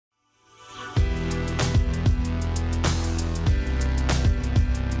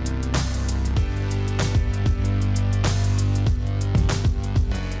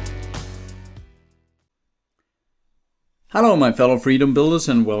Hello my fellow freedom builders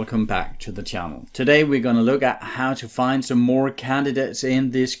and welcome back to the channel. Today we're going to look at how to find some more candidates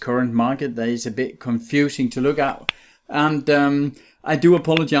in this current market that is a bit confusing to look at. And I do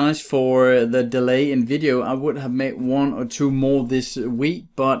apologize for the delay in video. I would have made one or two more this week,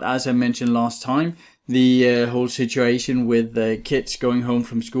 but as I mentioned last time, the whole situation with the kids going home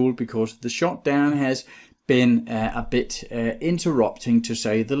from school because of the shutdown has been a bit interrupting, to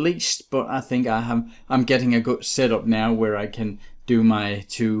say the least. But I think I'm getting a good setup now where I can do my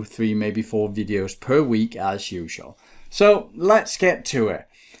 2, 3, maybe 4 videos per week as usual. So let's get to it.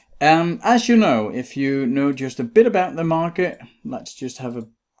 As you know, if you know just a bit about the market, let's just have a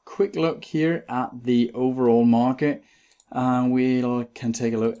quick look here at the overall market. We can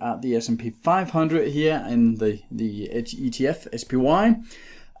take a look at the S&P 500 here in the ETF SPY.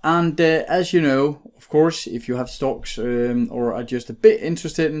 And as you know, of course, if you have stocks or are just a bit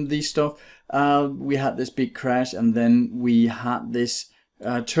interested in these stuff, we had this big crash and then we had this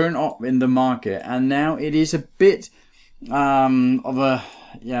turn up in the market. And now it is a bit of a,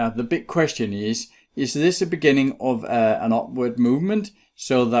 the big question is this the beginning of an upward movement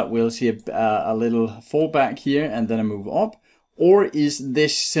so that we'll see a little fallback here and then a move up? Or is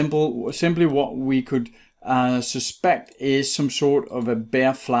this simply what we could suspect is some sort of a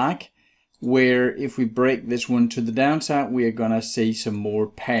bear flag, where if we break this one to the downside, we are gonna see some more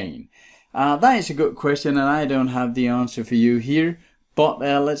pain? That is a good question, and I don't have the answer for you here. But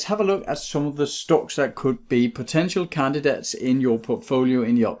let's have a look at some of the stocks that could be potential candidates in your portfolio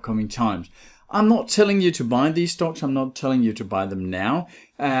in the upcoming times. I'm not telling you to buy these stocks. I'm not telling you to buy them now.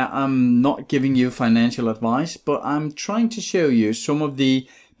 I'm not giving you financial advice, but I'm trying to show you some of the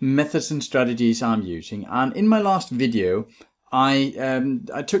methods and strategies I'm using. And in my last video,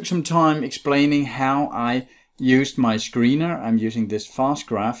 I took some time explaining how I used my screener. I'm using this fast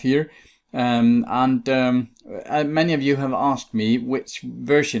graph here. Many of you have asked me which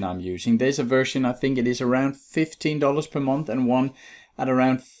version I'm using. There's a version, I think it is around $15 per month, and one at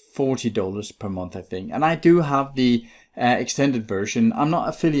around $40 per month, I think. And I do have the extended version. I'm not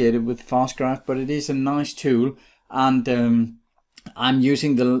affiliated with FastGraph, but it is a nice tool. And I'm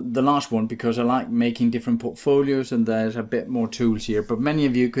using the last one because I like making different portfolios, and there's a bit more tools here. But many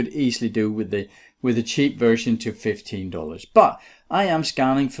of you could easily do with the cheap version to $15. But I am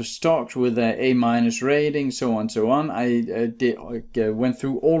scanning for stocks with a A- rating, so on, so on. I went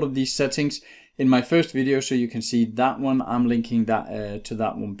through all of these settings in my first video, so you can see that one. I'm linking that to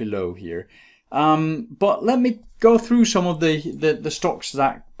that one below here. But let me go through some of the stocks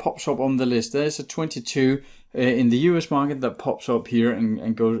that pops up on the list. There's a 22 in the US market that pops up here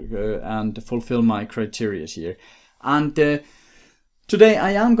and go and fulfill my criteria here. And today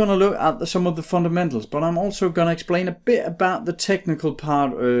I am going to look at some of the fundamentals, but I'm also going to explain a bit about the technical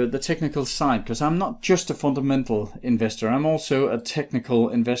part, the technical side, because I'm not just a fundamental investor. I'm also a technical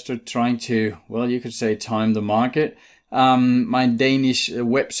investor trying to, well, you could say, time the market. My Danish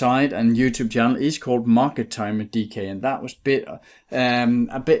website and YouTube channel is called Market Timer DK, and that was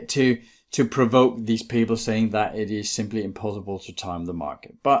a bit to provoke these people saying that it is simply impossible to time the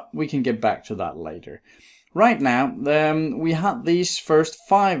market. But we can get back to that later. Right now, we had these first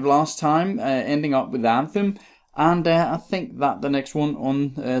 5 last time, ending up with Anthem, and I think that the next one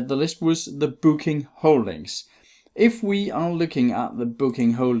on the list was the Booking Holdings. If we are looking at the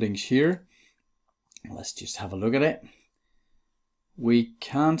Booking Holdings here, let's just have a look at it. We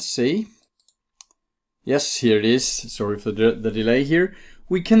can see, yes, here it is. Sorry for the delay here.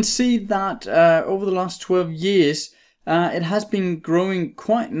 We can see that over the last 12 years, it has been growing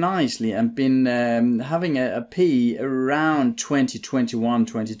quite nicely and been having a P around 20, 21,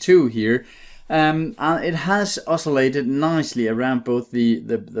 22 here. And it has oscillated nicely around both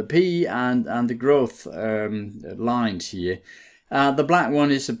the P and the growth lines here. The black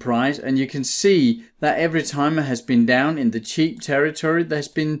one is the price, and you can see that every time it has been down in the cheap territory, there's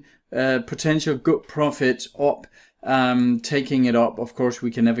been potential good profits up. Taking it up. Of course,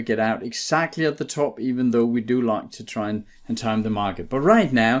 we can never get out exactly at the top, even though we do like to try and time the market. But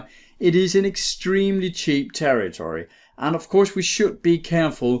right now, it is in extremely cheap territory. And of course, we should be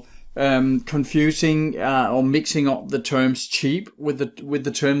careful confusing or mixing up the terms cheap with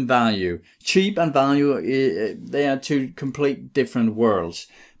the term value. Cheap and value, they are two complete different worlds.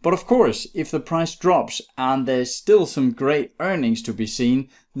 But of course, if the price drops and there's still some great earnings to be seen,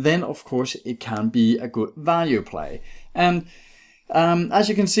 then of course it can be a good value play. And as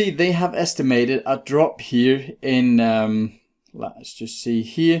you can see, they have estimated a drop here in, let's just see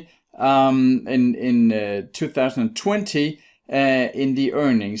here, in 2020 in the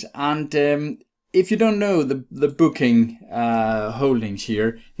earnings. And if you don't know the Booking Holdings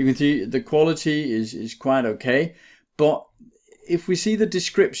here, you can see the quality is quite okay. but if we see the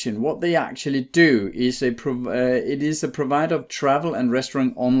description, what they actually do is it is a provider of travel and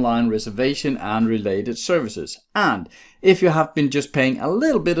restaurant online reservation and related services. And if you have been just paying a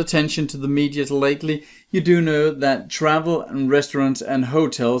little bit attention to the media lately, you do know that travel and restaurants and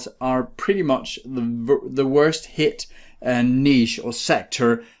hotels are pretty much the worst hit niche or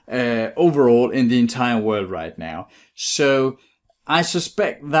sector overall in the entire world right now. So I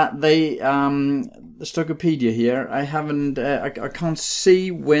suspect that they, Stockopedia here, I haven't, I can't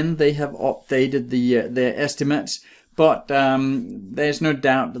see when they have updated their estimates, but there's no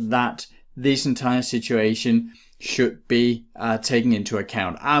doubt that this entire situation should be taken into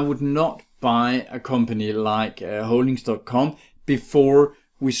account. I would not buy a company like Holdings.com before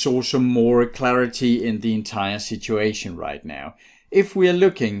we saw some more clarity in the entire situation right now. If we are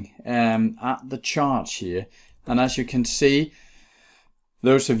looking at the charts here, and as you can see,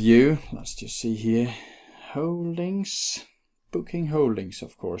 those of you, let's just see here, Holdings, Booking Holdings,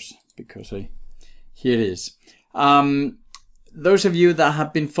 of course, because here it is. Those of you that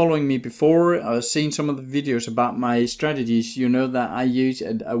have been following me before, or seen some of the videos about my strategies, you know that I use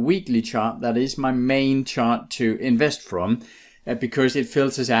a weekly chart. That is my main chart to invest from, because it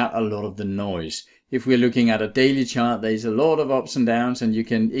filters out a lot of the noise. If we're looking at a daily chart, there's a lot of ups and downs, and you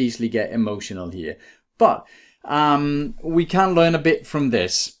can easily get emotional here. But we can learn a bit from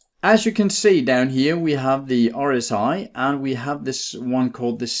this. As you can see down here, we have the RSI and we have this one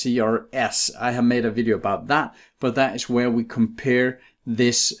called the CRS. I have made a video about that, but that is where we compare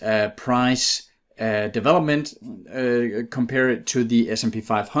this price development, compare it to the S&P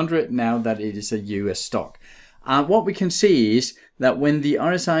 500 now that it is a US stock. What we can see is that when the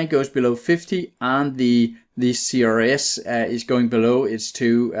RSI goes below 50 and the CRS is going below its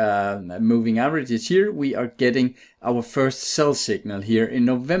two moving averages here, we are getting our first sell signal here in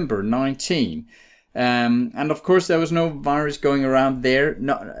November 19. And of course there was no virus going around there,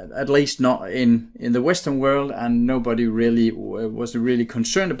 not, at least not in the Western world, and nobody really was really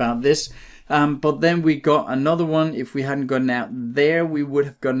concerned about this. But then we got another one. If we hadn't gotten out there, we would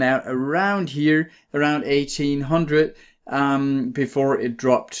have gotten out around here, around 1800. Before it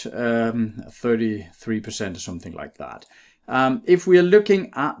dropped 33% or something like that. If we are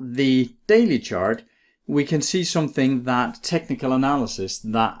looking at the daily chart, we can see something that technical analysis,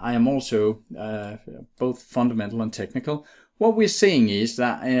 that I am also both fundamental and technical. What we're seeing is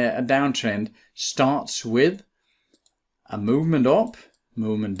that a downtrend starts with a movement up,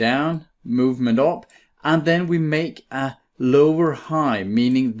 movement down, movement up, and then we make a lower high,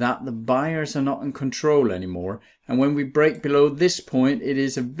 meaning that the buyers are not in control anymore. And when we break below this point, it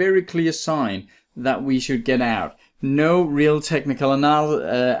is a very clear sign that we should get out. No real technical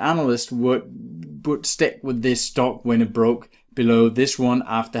analyst would stick with this stock when it broke below this one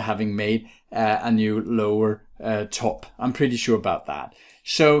after having made a new lower top. I'm pretty sure about that.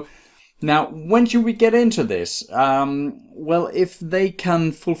 So now, when should we get into this? Well, if they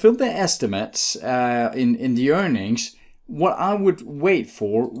can fulfill their estimates in the earnings, what I would wait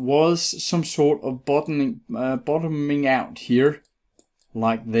for was some sort of bottoming out here,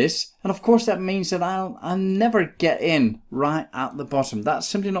 like this. And of course that means that I'll never get in right at the bottom. That's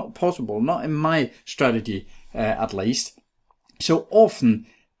simply not possible, not in my strategy at least. So often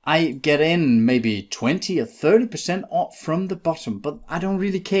I get in maybe 20 or 30% up from the bottom, but I don't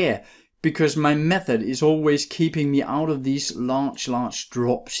really care, because my method is always keeping me out of these large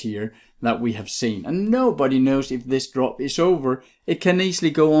drops here that we have seen. And nobody knows if this drop is over. It can easily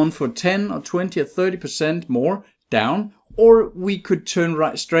go on for 10 or 20 or 30% more down, or we could turn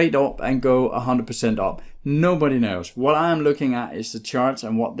right straight up and go 100% up. Nobody knows. What I'm looking at is the charts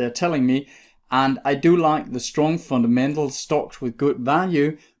and what they're telling me. And I do like the strong fundamental stocks with good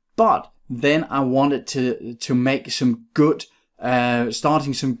value, but then I wanted to make some good,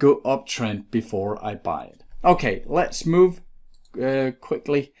 starting some good uptrend before I buy it. Okay, let's move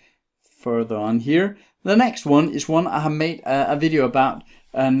quickly further on here. The next one is one I have made a video about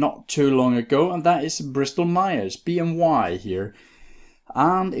not too long ago, and that is Bristol Myers, BMY here.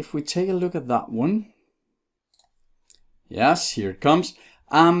 And if we take a look at that one, yes, here it comes.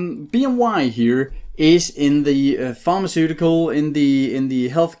 BMY here is in the pharmaceutical, in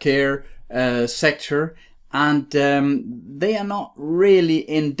the healthcare sector, and they are not really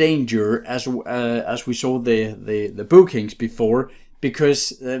in danger as we saw the bookings before,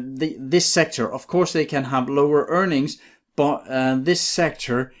 because this sector, of course, they can have lower earnings, but this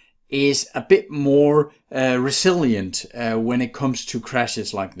sector is a bit more resilient when it comes to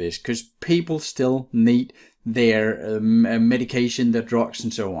crashes like this, because people still need their medication, their drugs,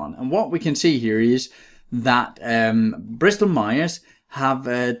 and so on. And what we can see here is that Bristol Myers have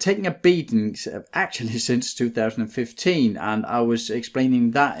taken a beating actually since 2015, and I was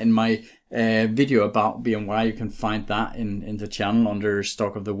explaining that in my video about BNY. You can find that in the channel under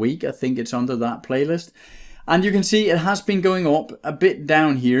Stock of the Week. I think it's under that playlist. And you can see it has been going up a bit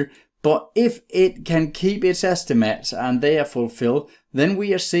down here, but if it can keep its estimates and they are fulfilled, then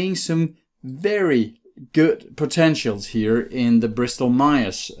we are seeing some very good potentials here in the Bristol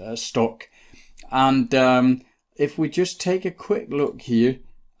Myers stock. And if we just take a quick look here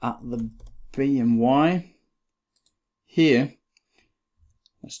at the BNY here,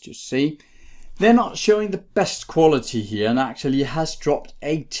 let's just see. They're not showing the best quality here, and actually has dropped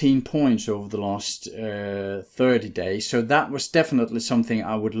 18 points over the last 30 days. So that was definitely something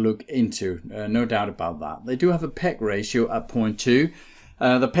I would look into, no doubt about that. They do have a PEG ratio at 0.2.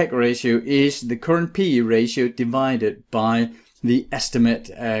 The PEG ratio is the current PE ratio divided by the estimate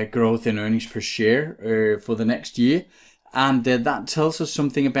growth in earnings per share for the next year. And that tells us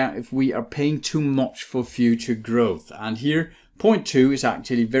something about if we are paying too much for future growth. And here 0.2 is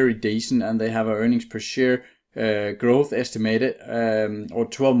actually very decent, and they have our earnings per share growth estimated or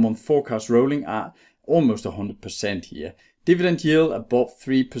 12-month forecast rolling at almost 100% here. Dividend yield above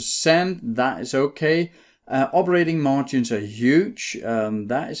 3%, that is okay. Operating margins are huge,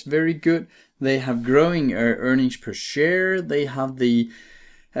 that is very good. They have growing earnings per share. They have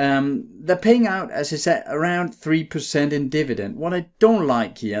they're paying out, as I said, around 3% in dividend. What I don't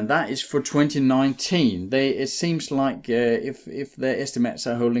like here, and that is for 2019. It seems like if their estimates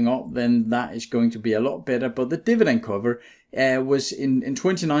are holding up, then that is going to be a lot better. But the dividend cover was in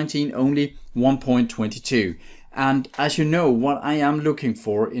 2019 only 1.22. And as you know, what I am looking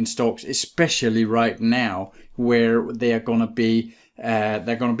for in stocks, especially right now, where they are going to be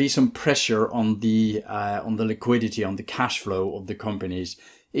some pressure on the liquidity, on the cash flow of the companies.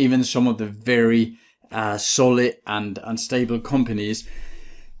 Even some of the very solid and unstable companies,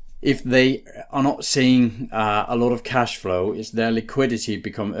 if they are not seeing a lot of cash flow, is their liquidity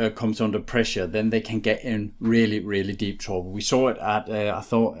comes under pressure, then they can get in really, really deep trouble. We saw it at I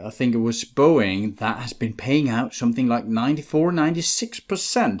think it was Boeing that has been paying out something like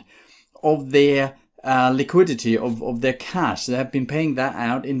 96% of their liquidity of their cash. They have been paying that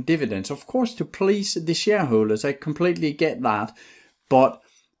out in dividends, of course, to please the shareholders. I completely get that, but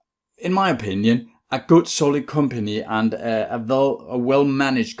in my opinion, a good solid company and a well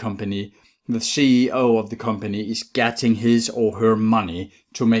managed company, the CEO of the company is getting his or her money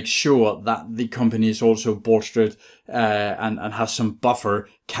to make sure that the company is also bolstered and has some buffer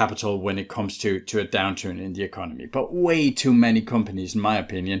capital when it comes to a downturn in the economy. But way too many companies, in my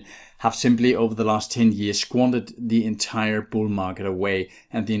opinion, have simply over the last 10 years squandered the entire bull market away,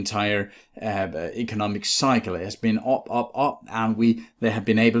 and the entire economic cycle has been up, and they have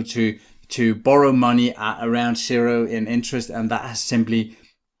been able to borrow money at around zero in interest, and that has simply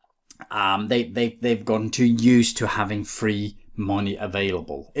they've gotten too used to having free money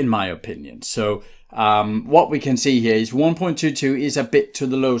available, in my opinion. So what we can see here is 1.22 is a bit to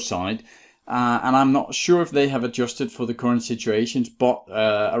the low side. And I'm not sure if they have adjusted for the current situations, but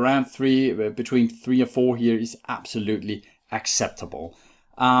around between 3 or 4 here is absolutely acceptable.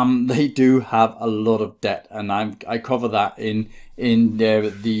 They do have a lot of debt, and I cover that in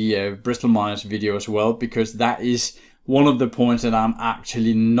the Bristol Myers video as well, because that is one of the points that I'm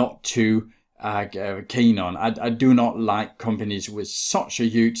actually not too keen on. I do not like companies with such a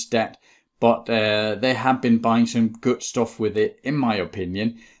huge debt, but they have been buying some good stuff with it, in my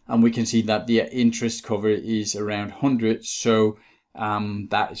opinion. And we can see that the interest cover is around 100, so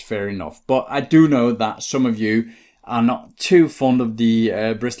that is fair enough. But I do know that some of you are not too fond of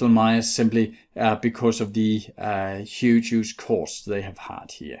the Bristol Myers simply because of the huge costs they have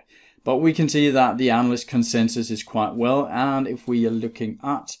had here. But we can see that the analyst consensus is quite well, and if we are looking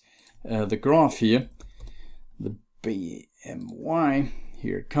at the graph here, the BMY,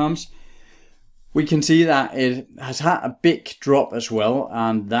 here it comes. We can see that it has had a big drop as well,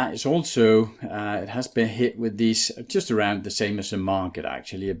 and that is also, it has been hit with these just around the same as the market,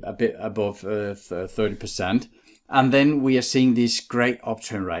 actually, a bit above 30%. And then we are seeing this great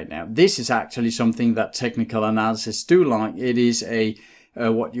upturn right now. This is actually something that technical analysis do like. It is a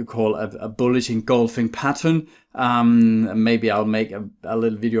what you call a bullish engulfing pattern. Maybe I'll make a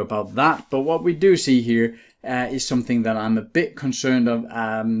little video about that. But what we do see here is something that I'm a bit concerned of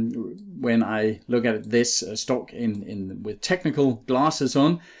when I look at this stock with technical glasses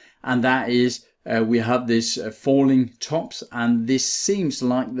on, and that is we have this falling tops, and this seems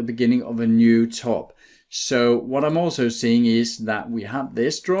like the beginning of a new top. So what I'm also seeing is that we have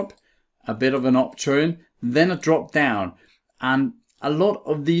this drop, a bit of an upturn, then a drop down, and a lot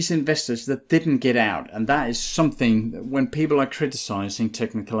of these investors that didn't get out, and that is something when people are criticizing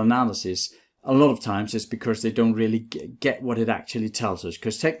technical analysis, a lot of times it's because they don't really get what it actually tells us.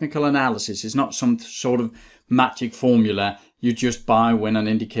 Because technical analysis is not some sort of magic formula you just buy when an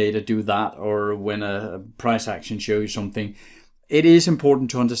indicator do that or when a price action shows you something. It is important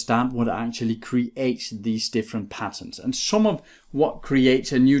to understand what actually creates these different patterns. And some of what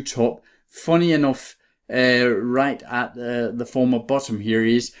creates a new top, funny enough, right at the former bottom here,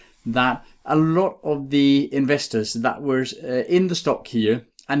 is that a lot of the investors that were in the stock here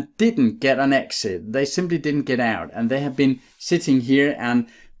and didn't get an exit, they simply didn't get out, and they have been sitting here and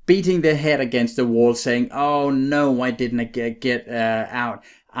beating their head against the wall saying, oh no, why didn't I get out,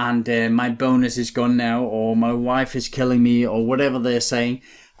 and my bonus is gone now, or my wife is killing me, or whatever they're saying.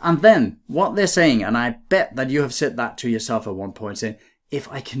 And then what they're saying, and I bet that you have said that to yourself at one point, saying, if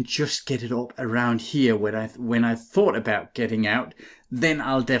I can just get it up around here when I thought about getting out, then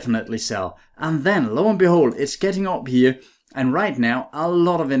I'll definitely sell. And then lo and behold, it's getting up here. And right now, a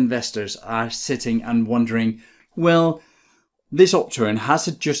lot of investors are sitting and wondering, well, this upturn, has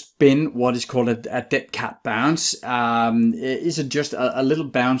it just been what is called a dead cat bounce? Is it just a little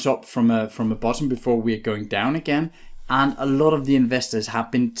bounce up from a bottom before we're going down again? And a lot of the investors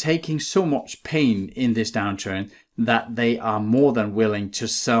have been taking so much pain in this downturn that they are more than willing to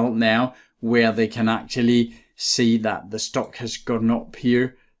sell now, where they can actually see that the stock has gotten up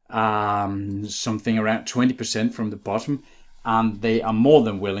here something around 20% from the bottom, and they are more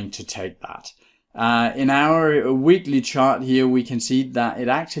than willing to take that. In our weekly chart here, we can see that it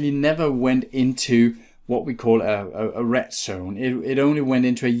actually never went into what we call a red zone. It only went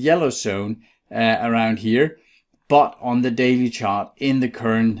into a yellow zone around here. But on the daily chart, in the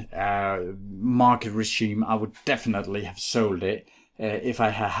current market regime, I would definitely have sold it if I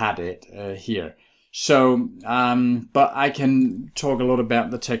had it here. So, but I can talk a lot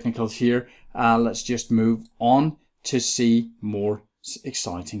about the technicals here. Let's just move on to see more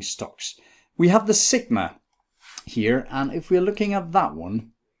exciting stocks. We have the Sigma here, and if we're looking at that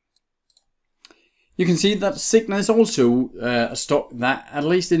one, you can see that Sigma is also a stock that, at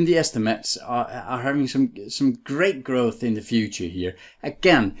least in the estimates, are having some great growth in the future here.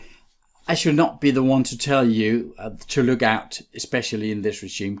 Again, I should not be the one to tell you to look out, especially in this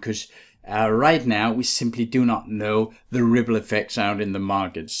regime, because right now we simply do not know the ripple effects out in the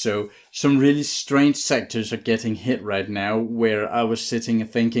market. So some really strange sectors are getting hit right now, where I was sitting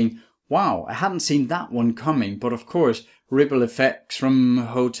and thinking, wow, I hadn't seen that one coming. But of course, ripple effects from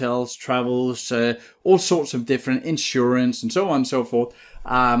hotels, travels, all sorts of different insurance and so on and so forth.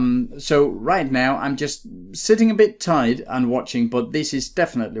 So right now I'm just sitting a bit tight and watching, but this is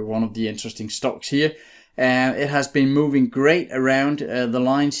definitely one of the interesting stocks here. It has been moving great around the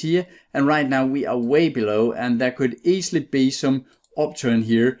lines here, and right now we are way below, and there could easily be some upturn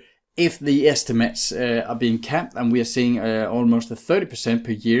here if the estimates are being kept, and we are seeing almost a 30%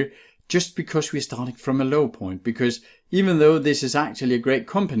 per year, just because we're starting from a low point. Because even though this is actually a great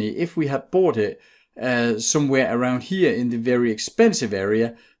company, if we had bought it somewhere around here in the very expensive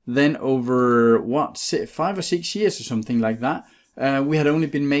area, then over what, 5 or 6 years or something like that, we had only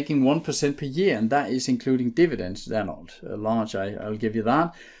been making 1% per year, and that is including dividends. They're not large, I'll give you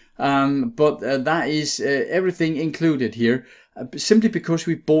that. But that is everything included here, simply because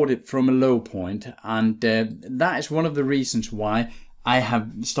we bought it from a low point. And that is one of the reasons why I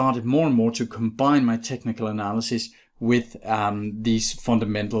have started more and more to combine my technical analysis with these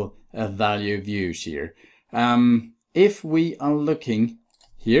fundamental value views here. If we are looking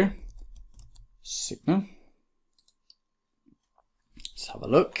here, Sigma, let's have a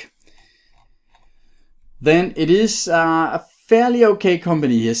look. Then it is a fairly okay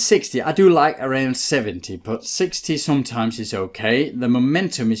company here, 60. I do like around 70, but 60 sometimes is okay. The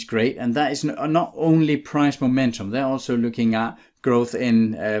momentum is great, and that is not only price momentum. They're also looking at growth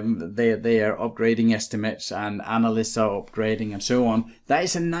in they are upgrading estimates, and analysts are upgrading and so on. That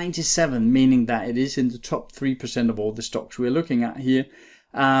is a 97, meaning that it is in the top 3% of all the stocks we're looking at here.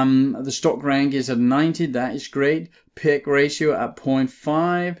 The stock rank is at 90, that is great. PEG ratio at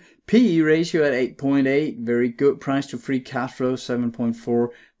 0.5, PE ratio at 8.8, very good. Price to free cash flow 7.4,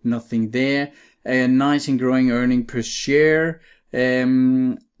 nothing there. Nice and growing earning per share.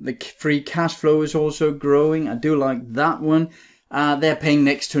 The free cash flow is also growing. I do like that one. They're paying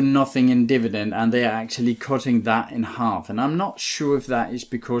next to nothing in dividend, and they're actually cutting that in half. And I'm not sure if that is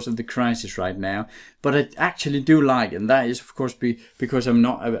because of the crisis right now, but I actually do like it. And that is, of course, because I'm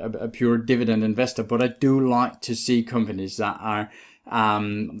not a pure dividend investor, but I do like to see companies that are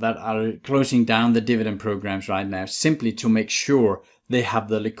closing down the dividend programs right now, simply to make sure they have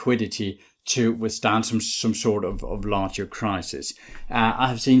the liquidity to withstand some sort of larger crisis. I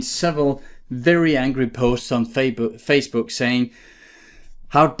have seen several very angry posts on Facebook saying,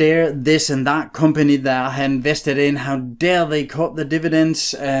 how dare this and that company that I had invested in, how dare they cut the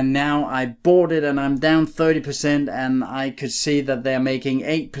dividends, and now I bought it and I'm down 30%, and I could see that they're making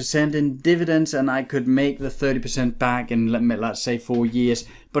 8% in dividends and I could make the 30% back in, let's say, 4 years,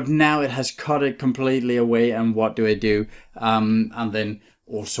 but now it has cut it completely away, and what do I do? And then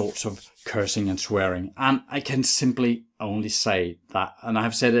all sorts of cursing and swearing. And I can simply only say that, and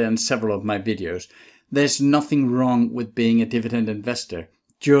I've said it in several of my videos, there's nothing wrong with being a dividend investor.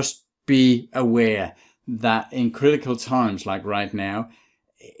 Just be aware that in critical times like right now,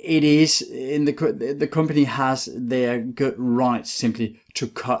 it is in the company has their good rights simply to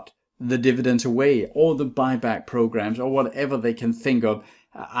cut the dividends away, or the buyback programs, or whatever they can think of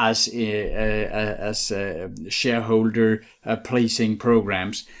as shareholder pleasing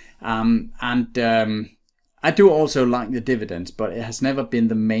programs. I do also like the dividends, but it has never been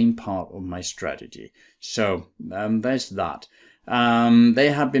the main part of my strategy. So there's that. They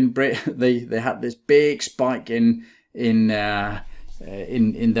have been they had this big spike in their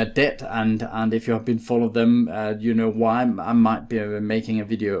debt, and if you have been followed them, you know why. I might be making a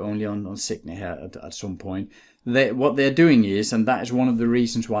video only on Cigna here at some point. What they're doing is, and that is one of the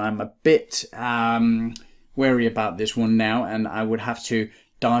reasons why I'm a bit wary about this one now, and I would have to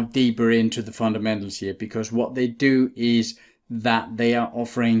dive deeper into the fundamentals here, because what they do is that they are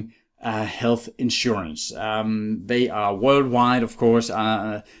offering health insurance. They are worldwide, of course,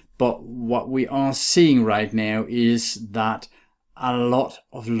 but what we are seeing right now is that a lot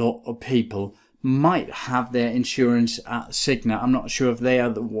of people might have their insurance at Cigna. I'm not sure if they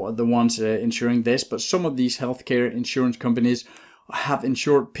are the ones insuring this, but some of these healthcare insurance companies have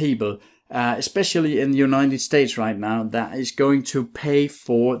insured people, especially in the United States right now, that is going to pay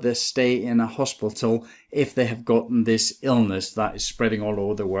for their stay in a hospital if they have gotten this illness that is spreading all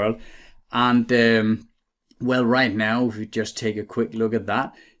over the world. And well, right now, if you just take a quick look at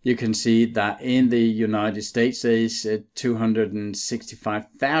that, you can see that in the United States there is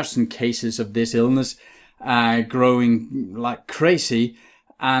 265,000 cases of this illness, growing like crazy,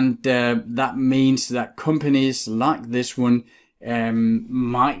 and that means that companies like this one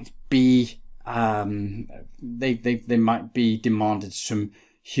might be they might be demanded some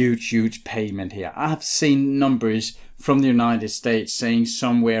huge payment here. I have seen numbers from the United States saying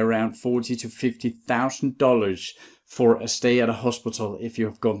somewhere around $40,000 to $50,000 for a stay at a hospital if you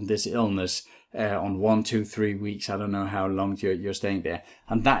have gotten this illness on 1, 2, 3 weeks. I don't know how long you're staying there,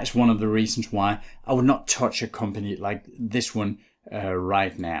 and that is one of the reasons why I would not touch a company like this one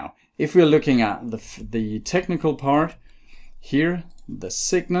right now. If we're looking at the technical part here, the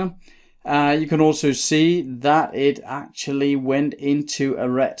Cigna, you can also see that it actually went into a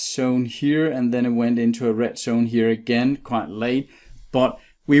red zone here, and then it went into a red zone here again quite late, but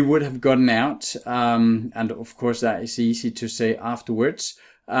we would have gotten out, and of course that is easy to say afterwards,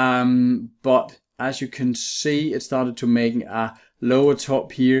 but as you can see, it started to make a lower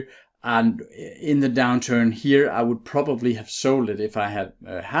top here, and in the downturn here I would probably have sold it if I had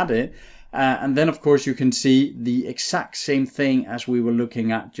had it. And then of course you can see the exact same thing as we were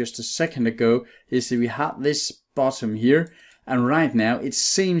looking at just a second ago, is that we had this bottom here, and right now it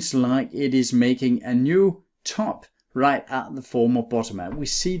seems like it is making a new top right at the former bottom. And we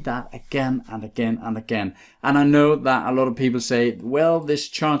see that again and again and again. And I know that a lot of people say, well, this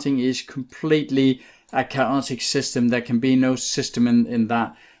charting is completely a chaotic system, there can be no system in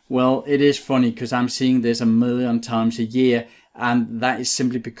that. Well, it is funny because I'm seeing this a million times a year, and that is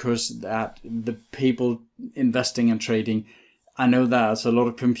simply because that the people investing and trading, I know there's a lot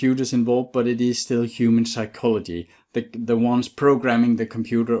of computers involved, but it is still human psychology. The ones programming the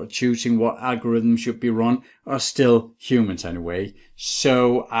computer or choosing what algorithm should be run are still humans anyway.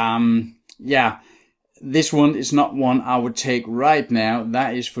 So yeah, this one is not one I would take right now,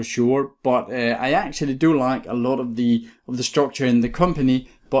 that is for sure. But I actually do like a lot of the structure in the company,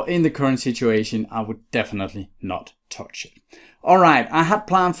 but in the current situation I would definitely not touch it. Alright, I had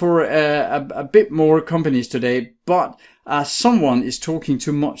planned for a bit more companies today, but someone is talking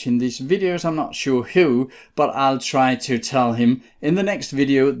too much in these videos. I'm not sure who, but I'll try to tell him in the next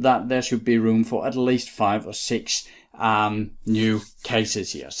video that there should be room for at least 5 or 6 new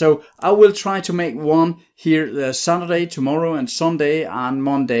cases here. So I will try to make one here Saturday, tomorrow, and Sunday and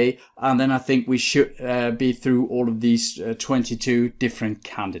Monday, and then I think we should be through all of these 22 different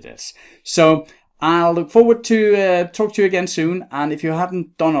candidates. So I'll look forward to talk to you again soon, and if you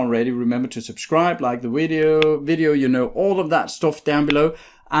haven't done already, remember to subscribe, like the video, you know, all of that stuff down below.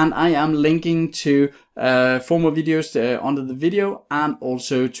 and I am linking to former videos under the video, and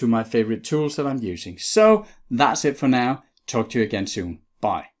also to my favorite tools that I'm using. So that's it for now. Talk to you again soon.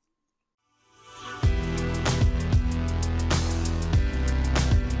 Bye.